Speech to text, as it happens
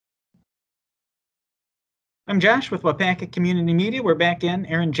I'm Josh with Waupaca Community Media. We're back in.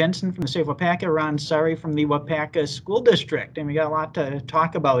 Aaron Jensen from the state of Waupaca, Ron Sari from the Waupaca School District, and we got a lot to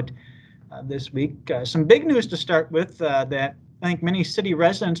talk about this week. Some big news to start with that I think many city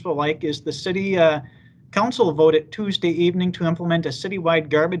residents will like is the city council voted Tuesday evening to implement a citywide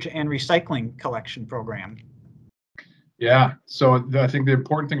garbage and recycling collection program. Yeah, so I think the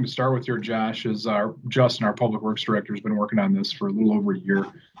important thing to start with here, Josh, is Justin, our Public Works Director, has been working on this for a little over a year.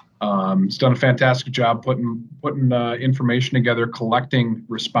 He's done a fantastic job putting information together, collecting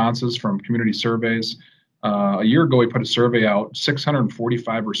responses from community surveys. A year ago, he put a survey out,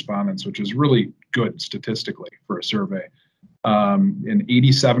 645 respondents, which is really good statistically for a survey. And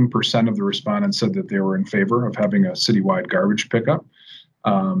 87% of the respondents said that they were in favor of having a citywide garbage pickup.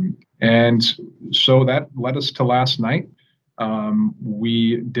 And so that led us to last night.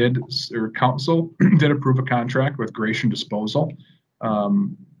 Council did approve a contract with Gratian Disposal.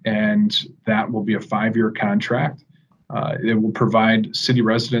 And that will be a 5-year contract. It will provide city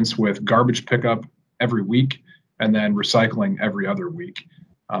residents with garbage pickup every week and then recycling every other week.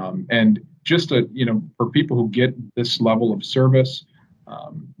 And just for people who get this level of service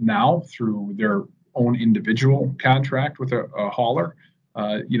now through their own individual contract with a hauler,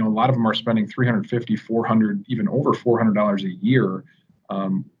 a lot of them are spending $350, $400, even over $400 a year.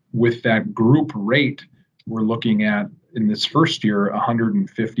 With that group rate, we're looking at in this first year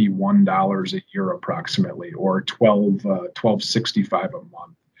 $151 a year approximately, or $1265 a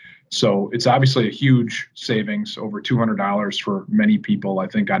month. So it's obviously a huge savings, over $200 for many people. I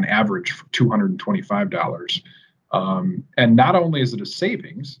think on average $225. And not only is it a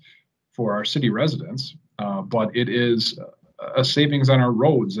savings for our city residents, but it is a savings on our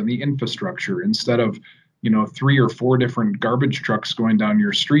roads and the infrastructure. Instead of 3 or 4 different garbage trucks going down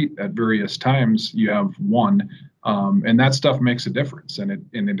your street at various times, you have one, and that stuff makes a difference, and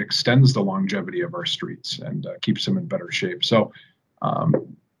it extends the longevity of our streets and keeps them in better shape. So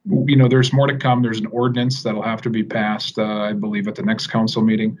there's more to come. There's an ordinance that'll have to be passed, I believe, at the next council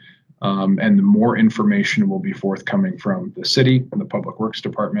meeting, and more information will be forthcoming from the city and the Public Works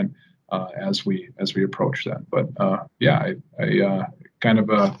Department as we approach that. But kind of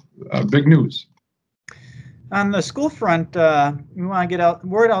a big news. On the school front, we want to get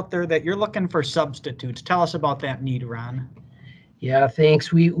word out there that you're looking for substitutes. Tell us about that need, Ron. Yeah,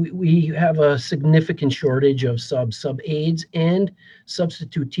 thanks. We have a significant shortage of sub aides and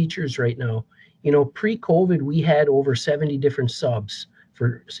substitute teachers right now. Pre-COVID, we had over 70 different subs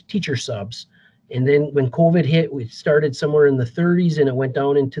for teacher subs. And then when COVID hit, we started somewhere in the 30s and it went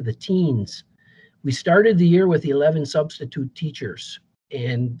down into the teens. We started the year with 11 substitute teachers.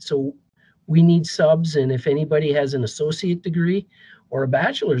 And so we need subs. And if anybody has an associate degree or a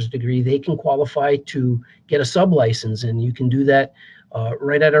bachelor's degree, they can qualify to get a sub license. And you can do that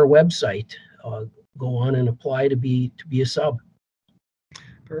right at our website. Go on and apply to be a sub.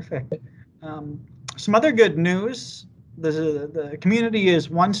 Perfect. Some other good news. The community is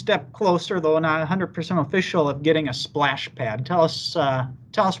one step closer, though not 100% official, of getting a splash pad. Tell us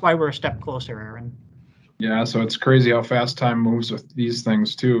why we're a step closer, Aaron. Yeah, so it's crazy how fast time moves with these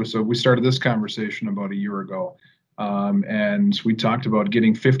things too. So we started this conversation about a year ago, and we talked about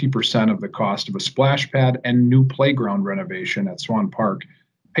getting 50% of the cost of a splash pad and new playground renovation at Swan Park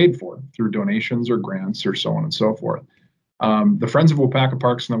paid for through donations or grants or so on and so forth. The Friends of Waupaca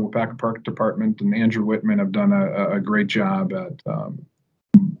Parks and the Waupaca Park Department and Andrew Whitman have done a great job at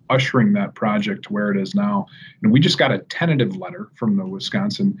ushering that project to where it is now. And we just got a tentative letter from the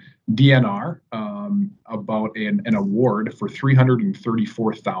Wisconsin DNR about an award for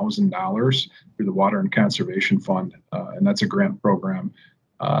 $334,000 through the Water and Conservation Fund. And that's a grant program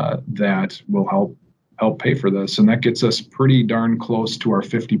that will help pay for this. And that gets us pretty darn close to our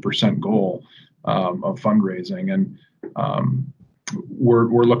 50% goal of fundraising. And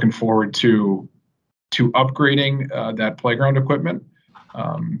we're looking forward to upgrading that playground equipment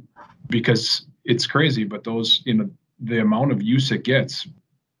because it's crazy, but those, the amount of use it gets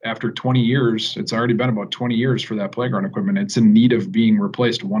after 20 years, it's already been about 20 years for that playground equipment. It's in need of being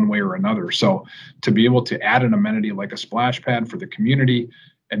replaced one way or another. So to be able to add an amenity like a splash pad for the community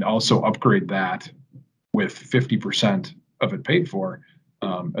and also upgrade that with 50% of it paid for,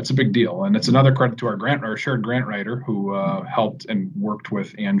 that's a big deal. And it's another credit to our shared grant writer who helped and worked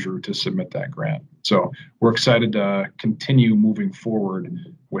with Andrew to submit that grant. So we're excited to continue moving forward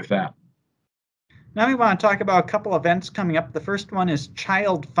with that. Now we want to talk about a couple events coming up. The first one is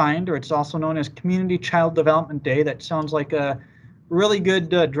Child Find, or it's also known as Community Child Development Day. That sounds like a really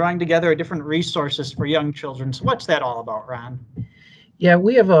good drawing together of different resources for young children. So what's that all about, Ron? Yeah,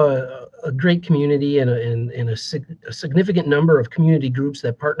 we have a great community and a significant number of community groups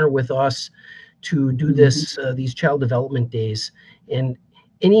that partner with us to do this, these child development days. And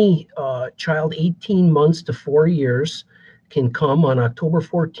any child 18 months to 4 years can come on October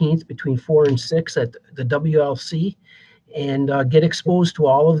 14th between 4 and 6 at the WLC and get exposed to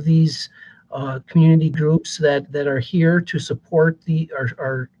all of these community groups that are here to support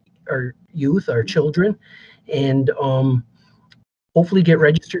our youth, our children, and hopefully get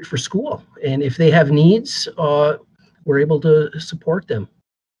registered for school. And if they have needs, we're able to support them.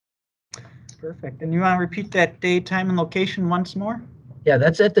 Perfect. And you want to repeat that day, time, and location once more? Yeah,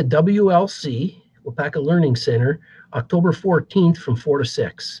 that's at the WLC, Waupaca Learning Center, October 14th from 4 to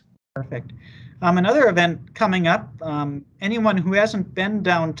 6. Perfect. Another event coming up, anyone who hasn't been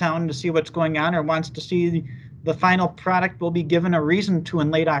downtown to see what's going on or wants to see the final product will be given a reason to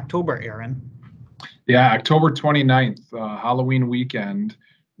in late October, Aaron. Yeah, October 29th, Halloween weekend.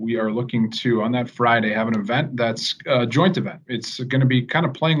 We are looking to, on that Friday, have an event that's a joint event. It's going to be kind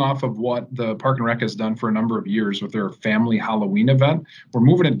of playing off of what the Park and Rec has done for a number of years with their family Halloween event. We're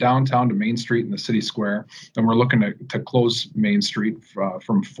moving it downtown to Main Street in the city square, and we're looking to close Main Street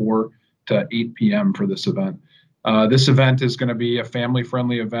from 4 to 8 p.m. for this event. This event is going to be a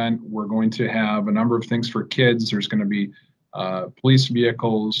family-friendly event. We're going to have a number of things for kids. There's going to be police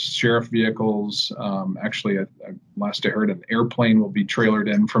vehicles, sheriff vehicles. Actually, last I heard, an airplane will be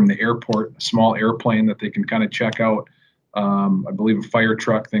trailered in from the airport, a small airplane that they can kind of check out. I believe a fire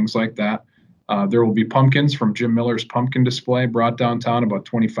truck, things like that. There will be pumpkins from Jim Miller's pumpkin display brought downtown, about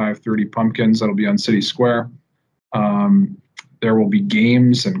 25, 30 pumpkins that'll be on City Square. There will be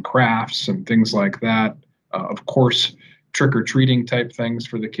games and crafts and things like that. Of course, trick-or-treating type things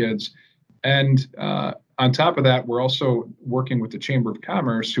for the kids. And on top of that, we're also working with the Chamber of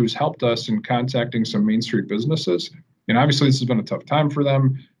Commerce, who's helped us in contacting some Main Street businesses. And obviously, this has been a tough time for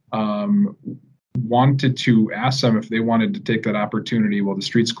them. Wanted to ask them if they wanted to take that opportunity while the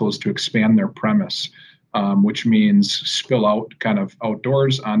street's closed to expand their premise, which means spill out kind of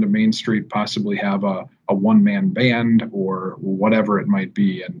outdoors onto Main Street, possibly have a one-man band or whatever it might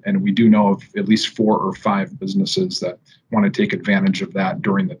be. And we do know of at least 4 or 5 businesses that want to take advantage of that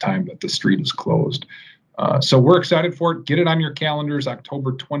during the time that the street is closed. So we're excited for it. Get it on your calendars,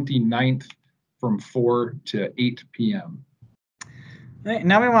 October 29th from 4 to 8 p.m. Right,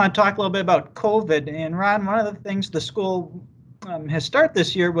 now we want to talk a little bit about COVID. And Ron, one of the things the school has started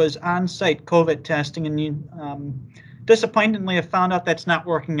this year was on-site COVID testing, and you disappointingly have found out that's not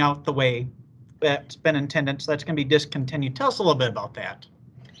working out the way that's been intended. So that's going to be discontinued. Tell us a little bit about that.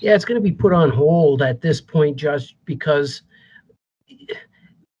 Yeah, it's going to be put on hold at this point, just because,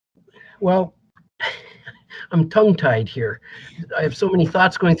 well, I'm tongue-tied here. I have so many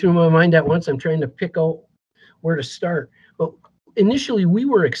thoughts going through my mind at once. I'm trying to pick out where to start. But initially, we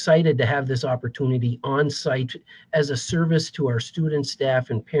were excited to have this opportunity on site as a service to our students,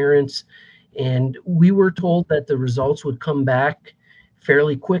 staff, and parents. And we were told that the results would come back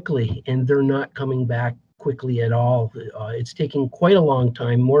fairly quickly, and they're not coming back quickly at all. It's taking quite a long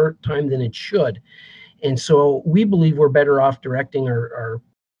time, more time than it should. And so we believe we're better off directing our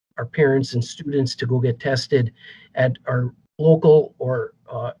parents and students to go get tested at our local or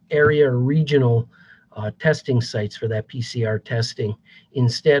area or regional testing sites for that PCR testing,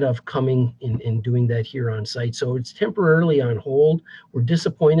 instead of coming and doing that here on site. So it's temporarily on hold. We're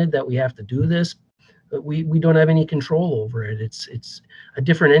disappointed that we have to do this, but we don't have any control over it. It's a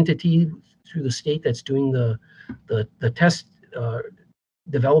different entity through the state that's doing the test,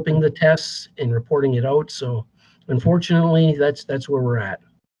 developing the tests and reporting it out. So unfortunately, that's where we're at.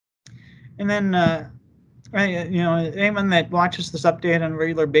 And then, anyone that watches this update on a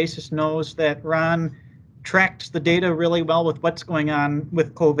regular basis knows that Ron tracks the data really well with what's going on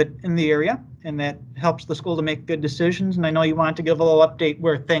with COVID in the area, and that helps the school to make good decisions. And I know you want to give a little update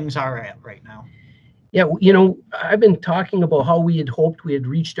where things are at right now. Yeah, I've been talking about how we had hoped we had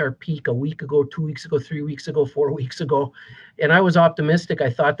reached our peak a week ago, 2 weeks ago, 3 weeks ago, 4 weeks ago. And I was optimistic. I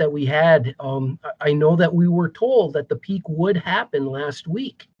thought that we had. I know that we were told that the peak would happen last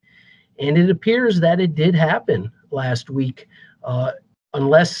week. And it appears that it did happen last week,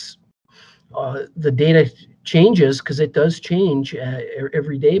 unless the data changes, because it does change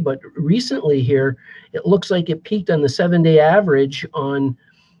every day. But recently here, it looks like it peaked on the 7-day average on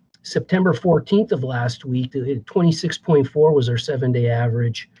September 14th of last week. 26.4 was our 7-day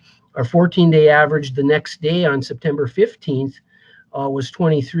average. Our 14-day average the next day on September 15th was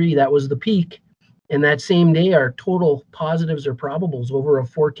 23. That was the peak. And that same day, our total positives or probables over a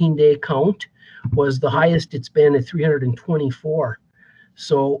 14-day count was the highest it's been at 324.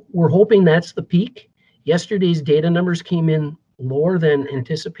 So we're hoping that's the peak. Yesterday's data numbers came in lower than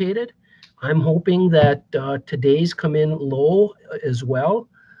anticipated. I'm hoping that today's come in low as well.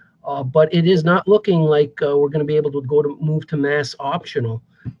 But it is not looking like we're going to be able to move to mask optional.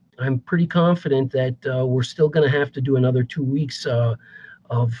 I'm pretty confident that we're still going to have to do another 2 weeks of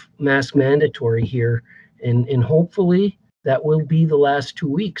mask mandatory here, and hopefully that will be the last 2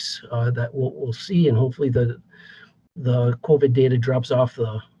 weeks that we'll see, and hopefully the COVID data drops off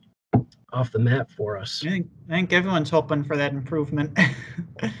the map for us. I think everyone's hoping for that improvement.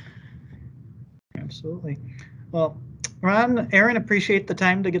 Absolutely. Well, Ron, Aaron, appreciate the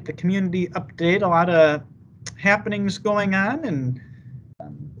time to get the community update. A lot of happenings going on, and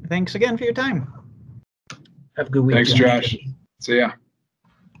thanks again for your time. Have a good week. Thanks, Josh. See ya.